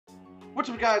What's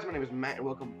up, guys? My name is Matt, and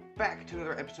welcome back to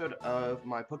another episode of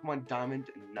my Pokemon Diamond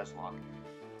Nuzlocke.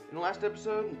 In the last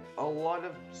episode, a lot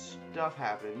of stuff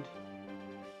happened,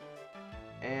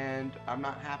 and I'm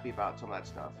not happy about some of that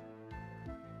stuff.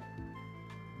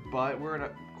 But we're in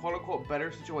a quote-unquote better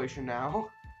situation now,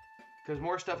 because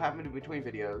more stuff happened in between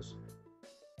videos.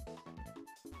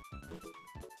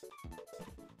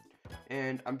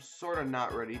 And I'm sort of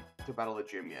not ready to battle the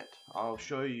gym yet. I'll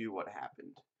show you what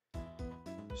happened.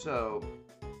 So,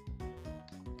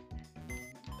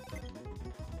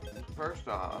 first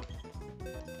off,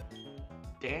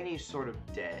 Danny's sort of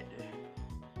dead.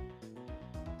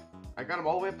 I got him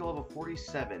all the way up to level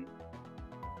 47.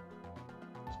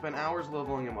 Spent hours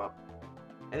leveling him up.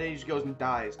 And then he just goes and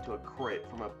dies to a crit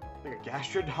from a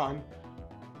Gastrodon.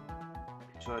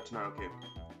 So that's not okay.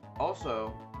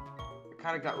 Also, I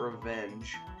kind of got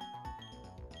revenge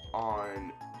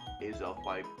on Azelf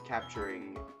by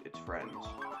capturing its friends.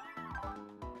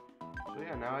 So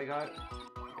yeah, now I got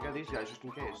these guys just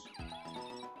in case.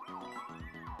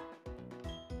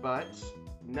 But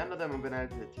none of them have been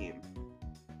added to the team.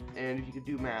 And if you could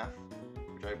do math,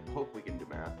 which I hope we can do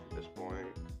math at this point.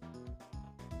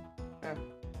 Yeah.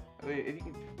 I mean, if you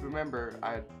can remember,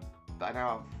 I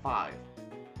now have 5.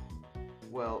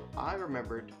 Well, I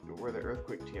remembered where the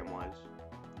Earthquake TM was,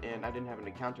 and I didn't have an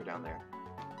encounter down there.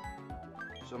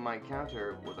 So my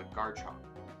encounter was a Garchomp.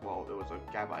 Well, it was a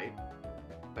Gabite.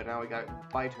 But now we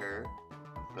got Biter,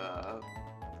 the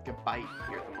Gabite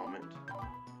here at the moment,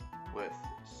 with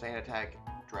Sand Attack,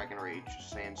 Dragon Rage,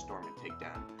 Sandstorm, and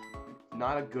Takedown.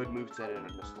 Not a good moveset in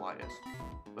the slightest.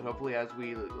 But hopefully as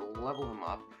we level him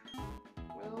up,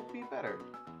 we'll be better.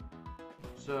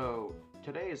 So,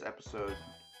 today's episode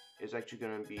is actually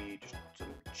going to be just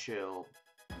some chill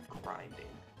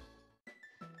grinding.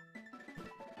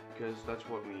 Because that's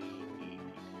what we need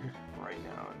right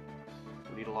now.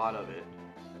 We need a lot of it.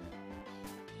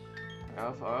 I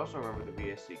also remember the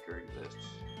VS Seeker exists.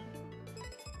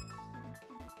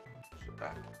 So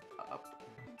back up.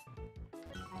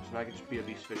 So now I can just be a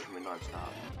Beast Fisherman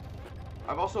non-stop.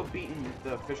 I've also beaten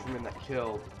the fisherman that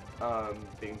killed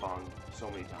Bing Bong so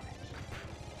many times.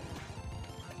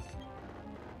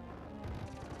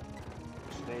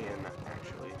 Stay in,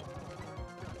 actually.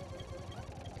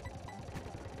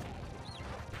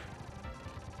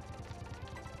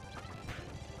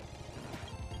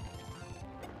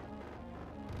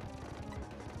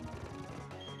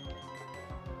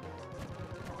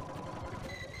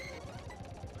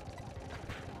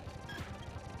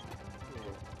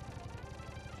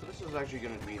 So this is actually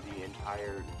going to be the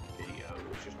entire video.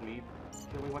 It's just me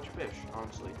killing a bunch of fish,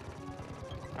 honestly.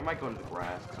 I might go into the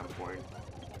grass at some point.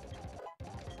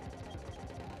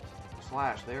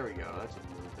 Slash, there we go. That's a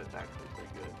move that's actually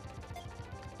pretty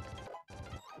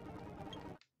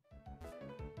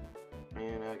good.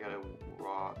 And I gotta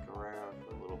walk around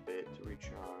for a little bit to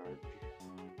recharge.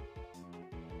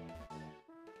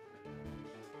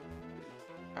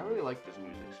 I really like this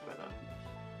music sped up.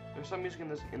 There's some music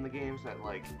in the games that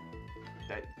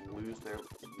lose their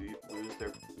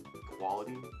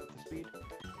quality with the speed,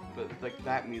 but like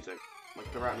that music, like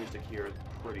the rap music here, is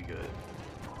pretty good.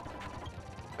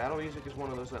 Battle music is one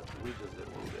of those that loses it a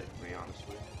little bit, to be honest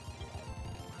with you.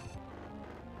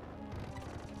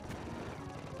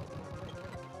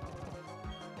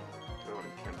 Throw in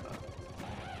Kimba.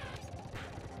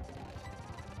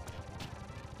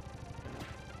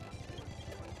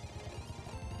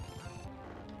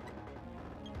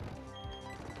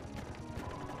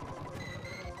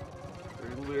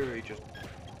 We're literally just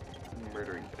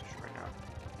murdering fish right now.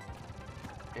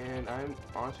 And I'm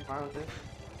honestly fine with this.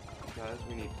 Because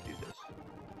we need to do this.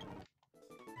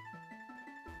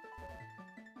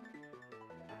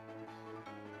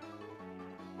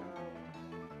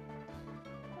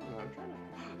 I'm trying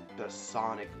to... The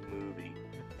Sonic movie.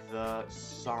 The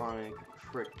Sonic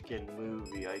frickin'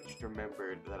 movie. I just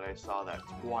remembered that I saw that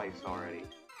twice already.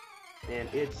 And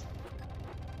it's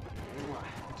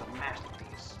a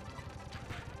masterpiece.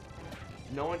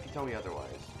 No one can tell me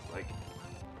otherwise. Like,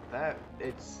 that,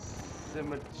 it's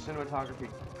cinematography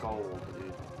gold,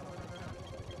 dude.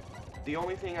 The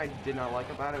only thing I did not like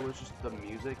about it was just the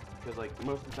music, because like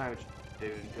most of the time they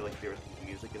didn't feel like there was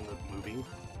music in the movie,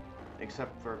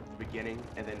 except for the beginning,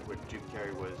 and then when Jim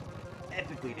Carrey was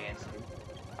epically dancing,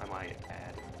 I might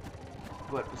add.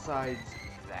 But besides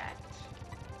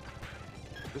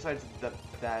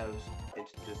those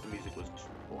instances, the music was just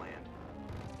bland.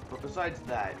 But besides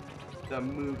that, the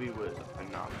movie was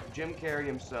phenomenal. Jim Carrey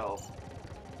himself,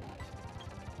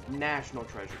 national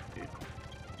treasure, dude.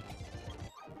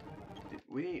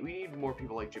 We need more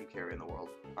people like Jim Carrey in the world.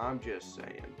 I'm just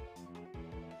saying.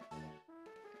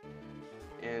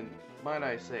 And might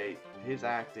I say, his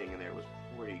acting in there was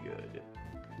pretty good.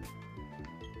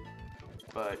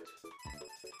 But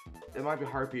it might be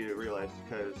hard for you to realize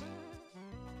because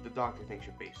the doctor thinks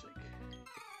you're basic.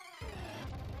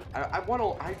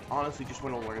 I honestly just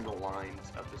want to learn the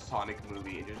lines of the Sonic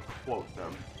movie and just quote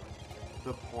them to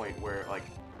the point where, like,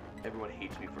 everyone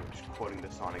hates me for just quoting the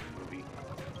Sonic movie.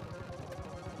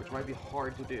 Which might be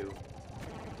hard to do.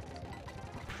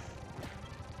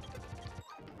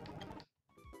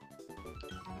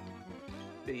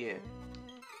 But yeah,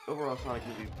 overall Sonic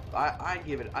movie, I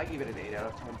give it an 8 out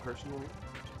of 10 personally.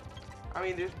 I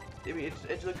mean,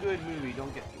 it's a good movie.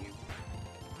 Don't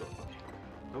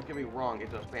get me wrong.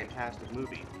 It's a fantastic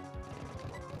movie,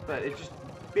 but it's just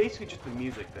basically just the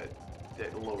music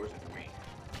that lowers it for me.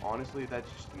 Honestly, that's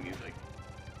just the music.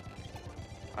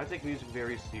 I take music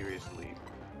very seriously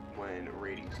when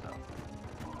rating stuff,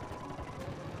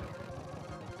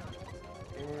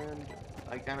 and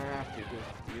I kinda have to because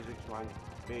music's my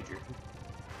major.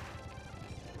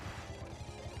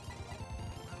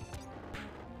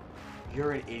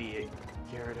 You're an idiot,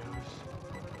 Gyarados.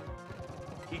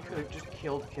 He could have just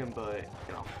killed Kimba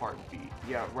in a heartbeat.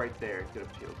 Yeah, right there, could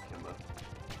have killed Kimba.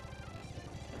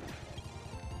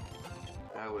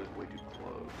 That was way too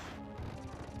close.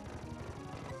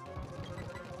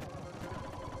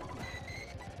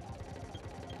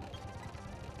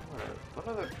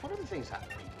 What other things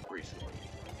happened recently?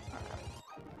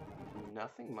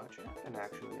 Nothing much happened,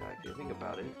 actually, I can think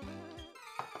about it.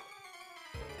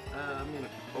 I mean,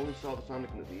 I only saw the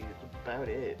Sonic movie, that's about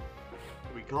it.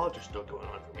 I mean, college is still going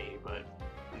on for me, but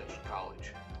that's just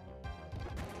college.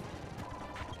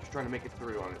 Just trying to make it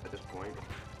through on it at this point.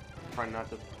 Trying not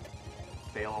to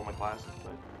fail all my classes,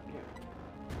 but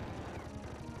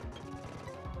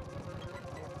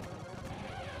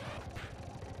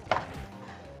yeah.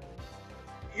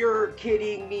 You're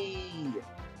kidding me!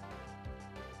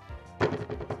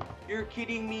 You're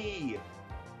kidding me!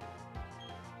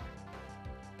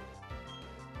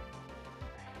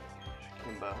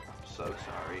 Kimba, I'm so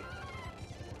sorry.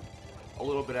 A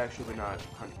little bit actually, but not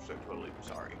 100% totally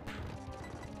sorry.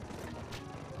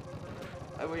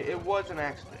 I mean, it was an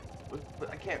accident. But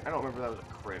I don't remember if that was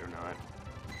a crit or not.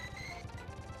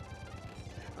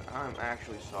 But I'm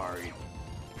actually sorry.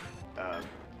 I'm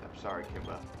sorry,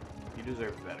 Kimba. You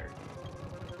deserve better.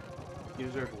 You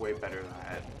deserve way better than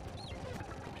that.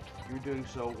 You're doing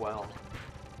so well.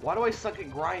 Why do I suck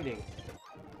at grinding?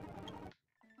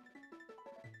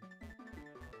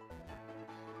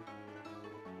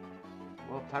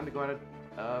 Well, time to go at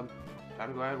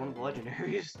one of the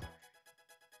legendaries.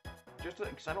 Just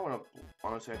because I don't want to.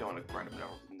 Honestly, I don't want to grind up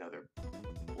another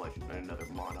legend, another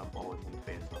mod up all the way from the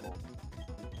base level.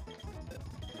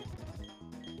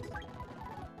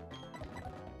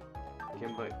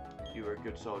 Kimba, you were a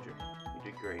good soldier. You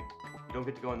did great. You don't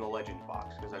get to go in the legends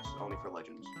box because that's only for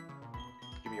legends.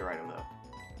 Give me your item though.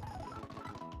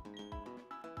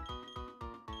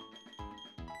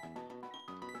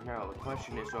 Now the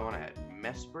question is, do I want to add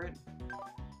Mesprit?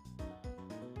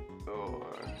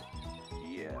 Or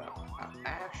yeah,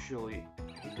 actually,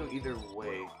 you can go either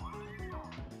way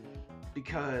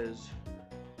because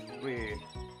we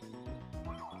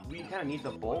kind of need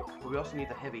the bulk, but we also need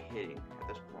the heavy hitting at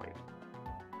this point.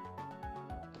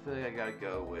 I feel like I gotta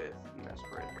go with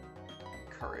Mesprit.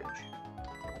 Courage.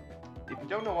 If you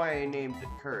don't know why I named it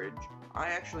Courage, I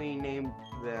actually named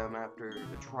them after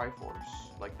the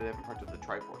Triforce, like the different parts of the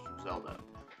Triforce from Zelda.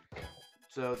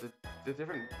 So the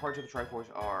different parts of the Triforce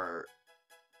are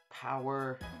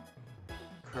power,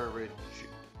 courage,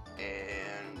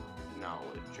 and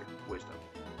knowledge or wisdom.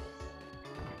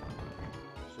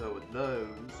 So with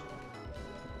those,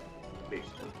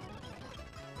 basically.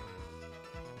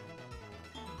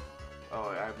 Oh,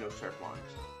 I have no surf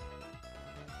lines.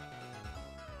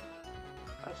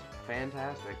 That's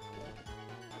fantastic.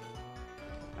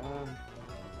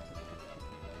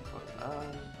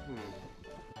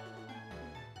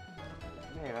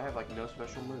 Man, I have like no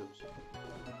special moves.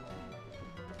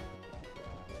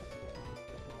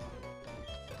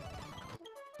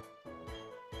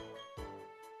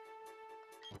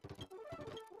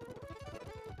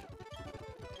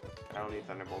 I don't need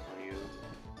Thunderbolt on you.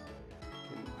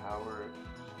 And power.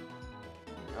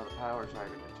 No, the power is not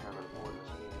even determinable in this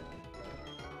game.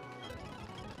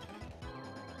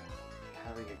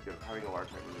 Having a large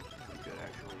type move is pretty good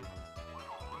actually.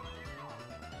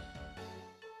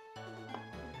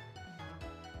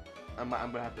 I'm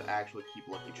gonna have to actually keep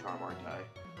Lucky Charm, aren't I?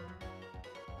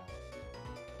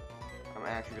 I'm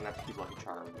actually gonna have to keep Lucky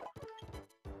Charm.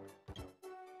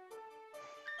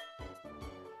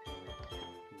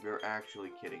 You're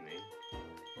actually kidding me.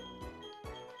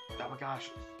 Oh my gosh.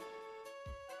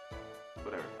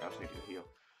 Whatever, I also need to heal.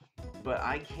 But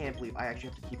I can't believe I actually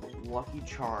have to keep a Lucky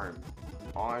Charm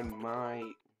on my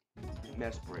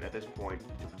Mesprit at this point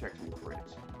to protect from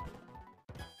crits.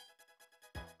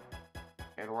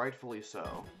 And rightfully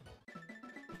so.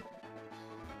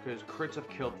 Because crits have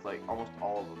killed, like, almost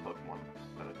all of the Pokemon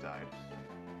that have died.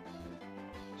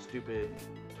 Stupid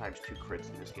 ×2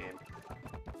 crits in this game.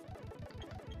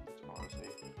 Honestly.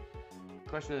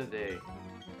 Question of the day.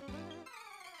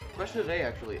 Question of the day,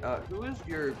 actually. Who's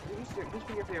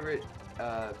been your favorite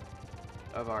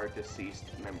of our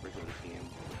deceased members of the team?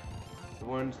 The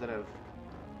ones that have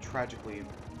tragically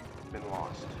been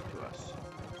lost to us.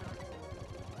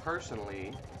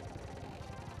 Personally,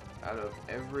 out of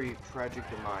every tragic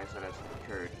demise that has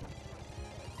occurred,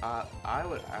 I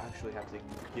would actually have to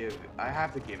give. I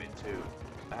have to give it to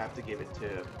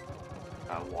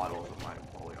Waddles of my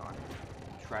Empoleon.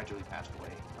 Tragically passed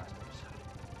away last episode.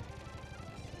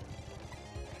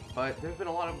 But there's been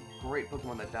a lot of great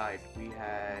Pokemon that died. We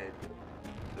had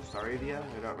the Staravia,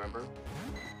 I don't remember.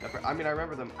 I mean, I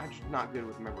remember them. I'm just not good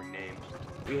with remembering names.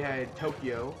 We had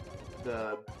Tokyo,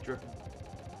 the Drift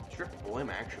Blim,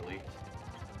 actually.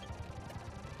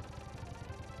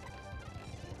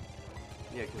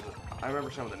 Yeah, because I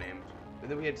remember some of the names.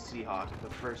 And then we had Seahawk, the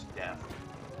first death.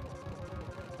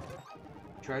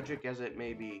 Tragic as it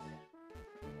may be.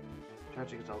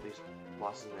 Tragic as all these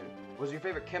losses in. Was your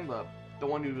favorite Kimba the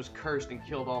one who was cursed and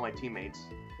killed all my teammates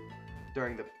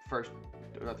during the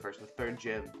the third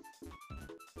gym?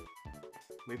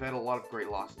 We've had a lot of great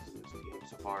losses in this game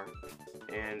so far,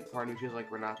 and part of me feels like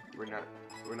we're not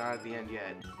at the end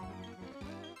yet.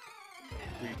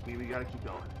 We gotta keep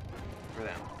going for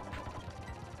them.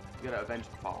 We gotta avenge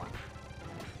the fallen.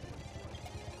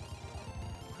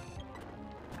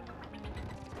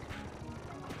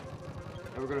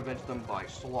 And we're gonna avenge them by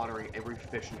slaughtering every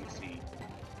fish in the sea.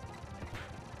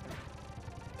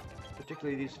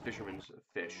 Particularly these fishermen's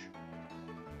fish.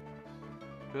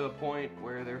 To the point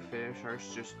where their fish are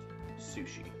just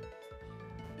sushi.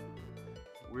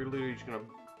 We're literally just gonna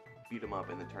beat them up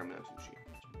and then turn them into sushi.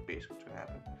 That's basically what's gonna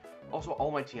happen. Also, all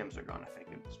my TMs are gone, I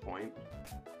think, at this point.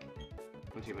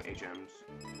 Let's see about HMs.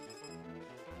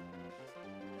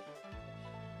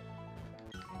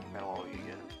 Battle all of you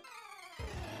again.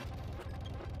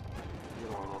 You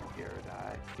don't want to love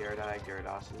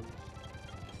Gyarados.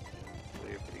 So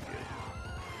you're pretty good.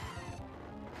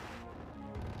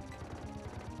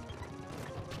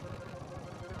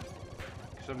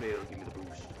 Someday it'll give me the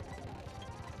boost.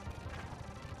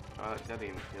 That didn't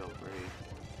even feel great.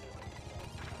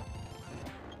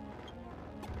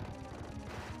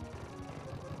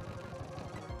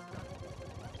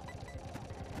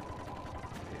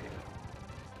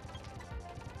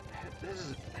 This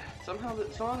is somehow the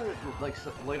like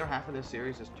later half of this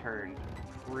series has turned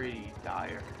pretty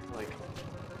dire. Like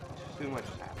too much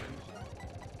has happened.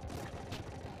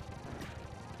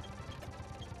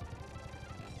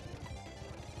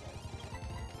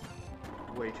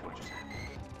 Way too much has happened.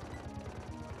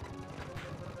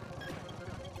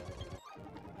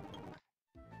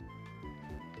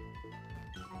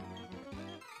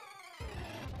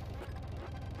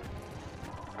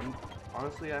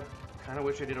 Honestly, I kind of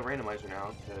wish I did a randomizer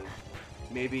now, because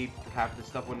maybe half this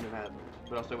stuff wouldn't have happened,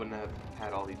 but also I wouldn't have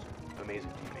had all these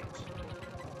amazing teammates.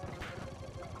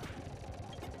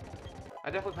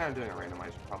 I definitely plan on doing a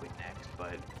randomizer probably next,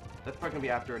 but that's probably going to be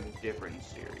after a different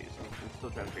series. I'm still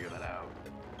trying to figure that out.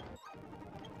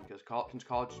 Because since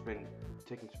college has been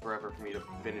taking forever for me to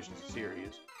finish the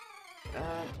series,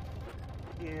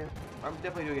 yeah, I'm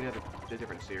definitely doing a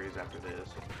different series after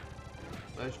this.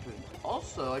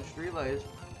 Also, I just realized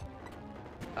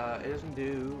it doesn't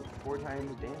do 4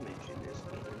 times damage in this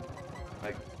game.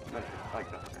 Like, not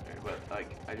like nothing, but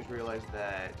like I just realized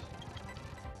that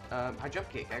High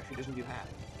Jump Kick actually doesn't do half.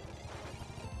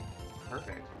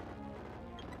 Perfect.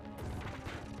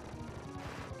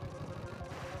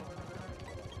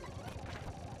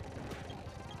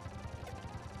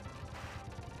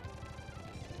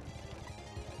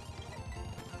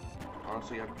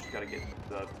 Honestly, I've just got to get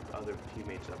the other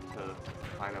teammates up to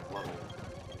high enough level.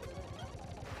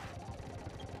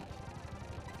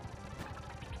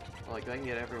 Like, if I can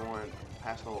get everyone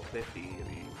past level 50, it'd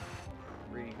be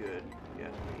pretty good, if you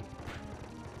ask me.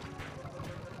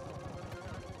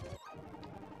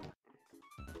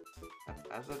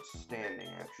 As that's standing,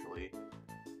 actually,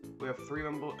 we have three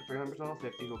members level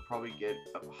 50 who'll probably get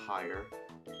up higher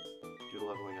due to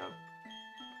leveling up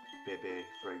Bebe,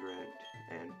 Fragrant,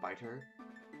 and Biter.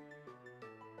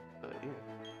 But yeah,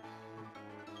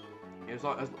 as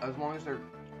long as they're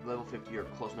level 50 or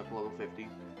close enough to level 50,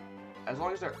 as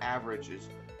long as their average is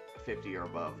 50 or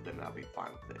above, then I'll be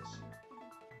fine with this.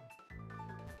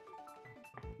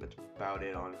 That's about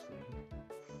it, honestly.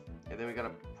 And then we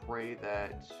gotta pray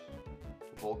that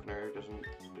Volkner doesn't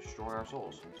destroy our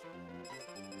souls.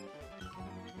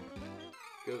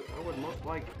 Because I would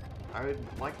like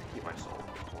to keep my soul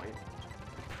at this point.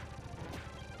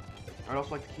 I'd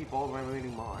also like to keep all of my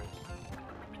remaining mods.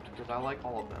 Because I like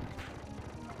all of them.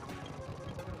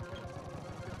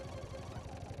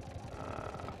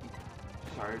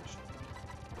 Sorry, just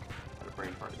had a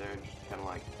brain fart there, and just kind of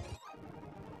like,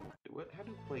 what? How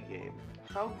do you play game?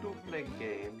 How to play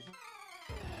game?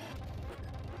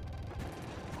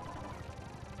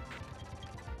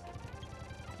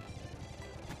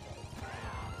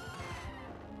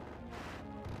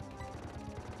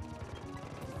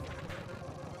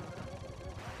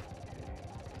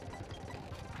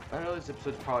 I know this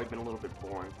episode's probably been a little bit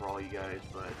boring for all you guys,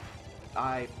 but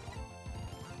I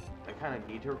kind of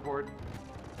need to record.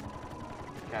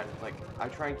 Yeah, like, I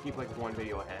try and keep like one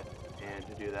video ahead, and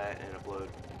to do that and upload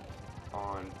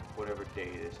on whatever day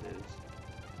this is,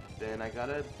 then I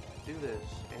gotta do this,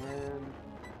 and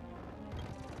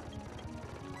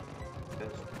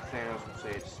as Thanos would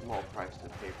say, it's a small price to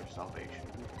pay for salvation,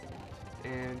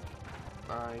 and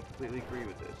I completely agree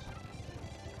with this.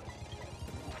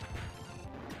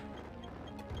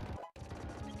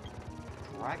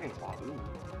 Dragon Claw, ooh.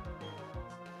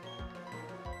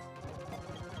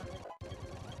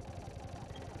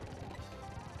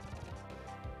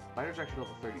 Spider's actually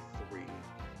level 33.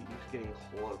 He's getting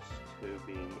close to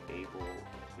being able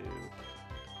to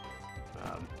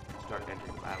start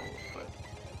entering the battles, but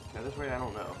at this rate, I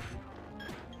don't know.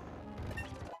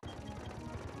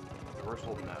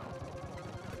 Reversal, no.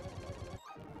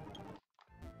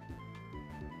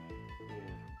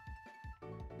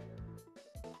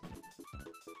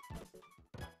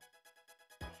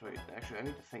 So actually, I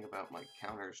need to think about my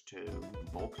counters to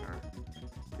Volkner.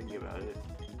 Thinking about it.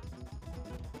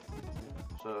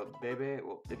 So Bebe,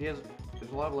 well, if he has,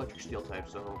 there's a lot of electric steel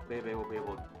types, so Bebe will be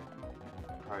able to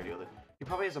probably deal with it. He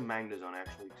probably has a Magnezone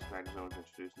actually, because Magnezone was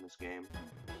introduced in this game.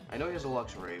 I know he has a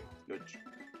Luxray, which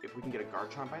if we can get a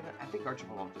Garchomp by then, I think Garchomp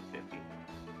will up to 50.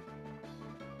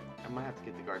 I might have to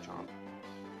get the Garchomp,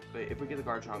 but if we get the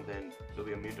Garchomp, then he'll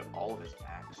be immune to all of his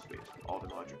attacks, basically all of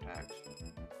his electric attacks.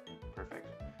 Perfect.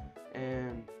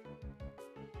 And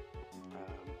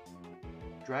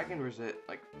Dragon resist,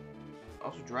 like.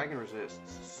 Also, Dragon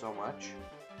resists so much,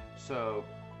 so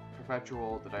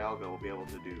Perpetual, the Dialga, will be able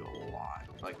to do a lot.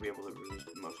 Like, be able to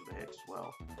resist most of the hits as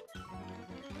well.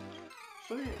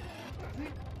 So, yeah, I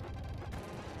think...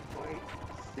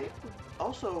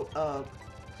 Also,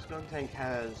 Skuntank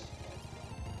has...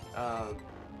 Gosh,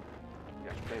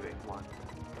 baby, come on.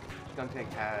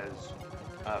 Skuntank has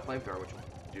Flamethrower, which will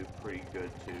do pretty good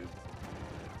to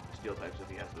Steel types if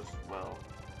he has this as well.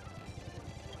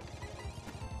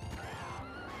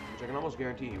 I can almost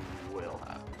guarantee he will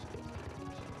have steel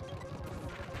types.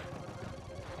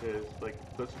 Because, like,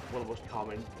 that's one of the most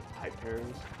common type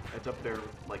pairings. It's up there,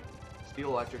 like, Steel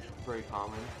Electric's very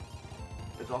common.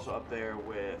 It's also up there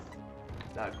with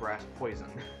Grass Poison.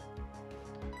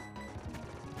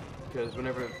 Because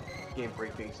whenever Game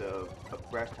Freak thinks of a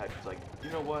Grass type, it's like, you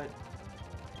know what?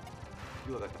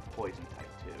 You look like a Poison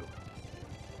type, too.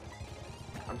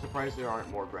 I'm surprised there aren't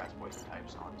more Grass Poison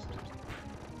types, honestly.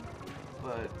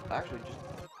 But actually, just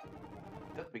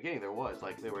at the beginning, there was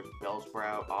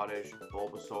Bellsprout, Oddish,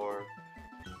 Bulbasaur.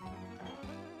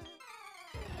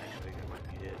 Actually, that might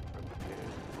be it from the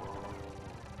beginning.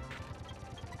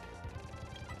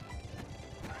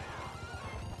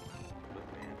 Look,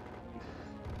 man.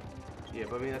 Yeah,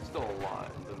 but I mean, that's still a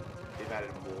lot. And then they've added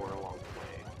more along the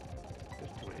way.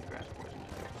 There's too many Grass Poison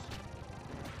types.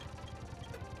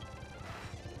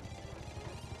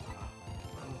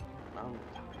 I'm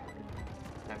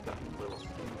I've gotten a little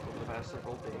sleep over the past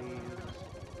several days.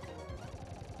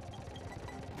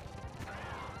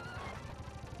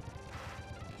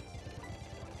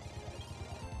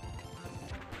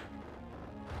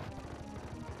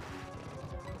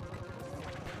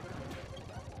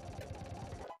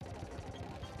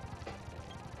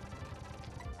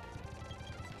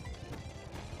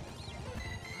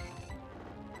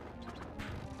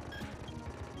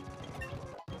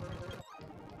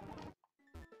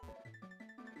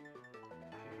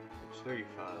 It's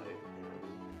 35,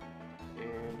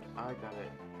 and I gotta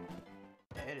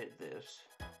edit this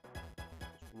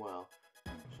as well.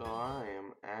 So I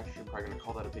am actually probably gonna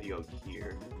call that a video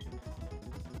here.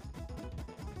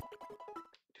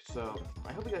 So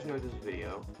I hope you guys enjoyed this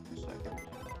video. A second.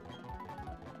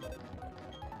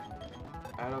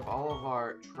 Out of all of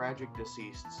our tragic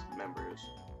deceased members,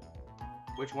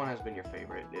 which one has been your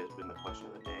favorite? It has been the question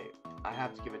of the day. I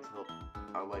have to give it to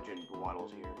our legend who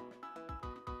waddles here.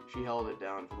 She held it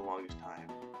down for the longest time,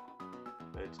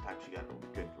 but it's time she got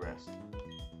a good rest.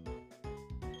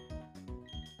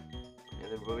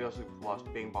 And then we also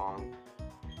lost Bing Bong.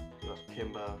 We lost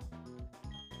Kimba.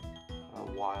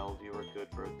 Wild, you were good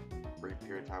for a brief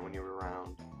period of time when you were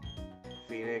around.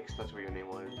 Phoenix, that's what your name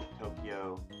was.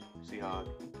 Tokyo, Seahawk,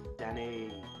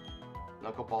 Danny,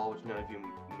 Knuckleball, which none of you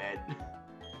met.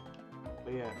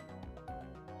 But yeah.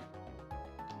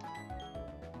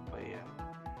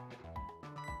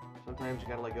 Sometimes you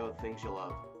gotta let go of things you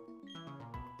love.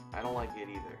 I don't like it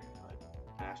either, but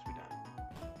it has to be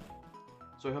done.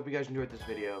 So I hope you guys enjoyed this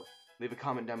video. Leave a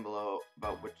comment down below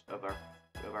about which of our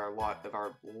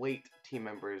late team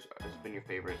members has been your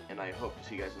favorite, and I hope to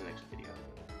see you guys in the next video.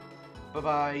 Bye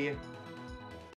bye!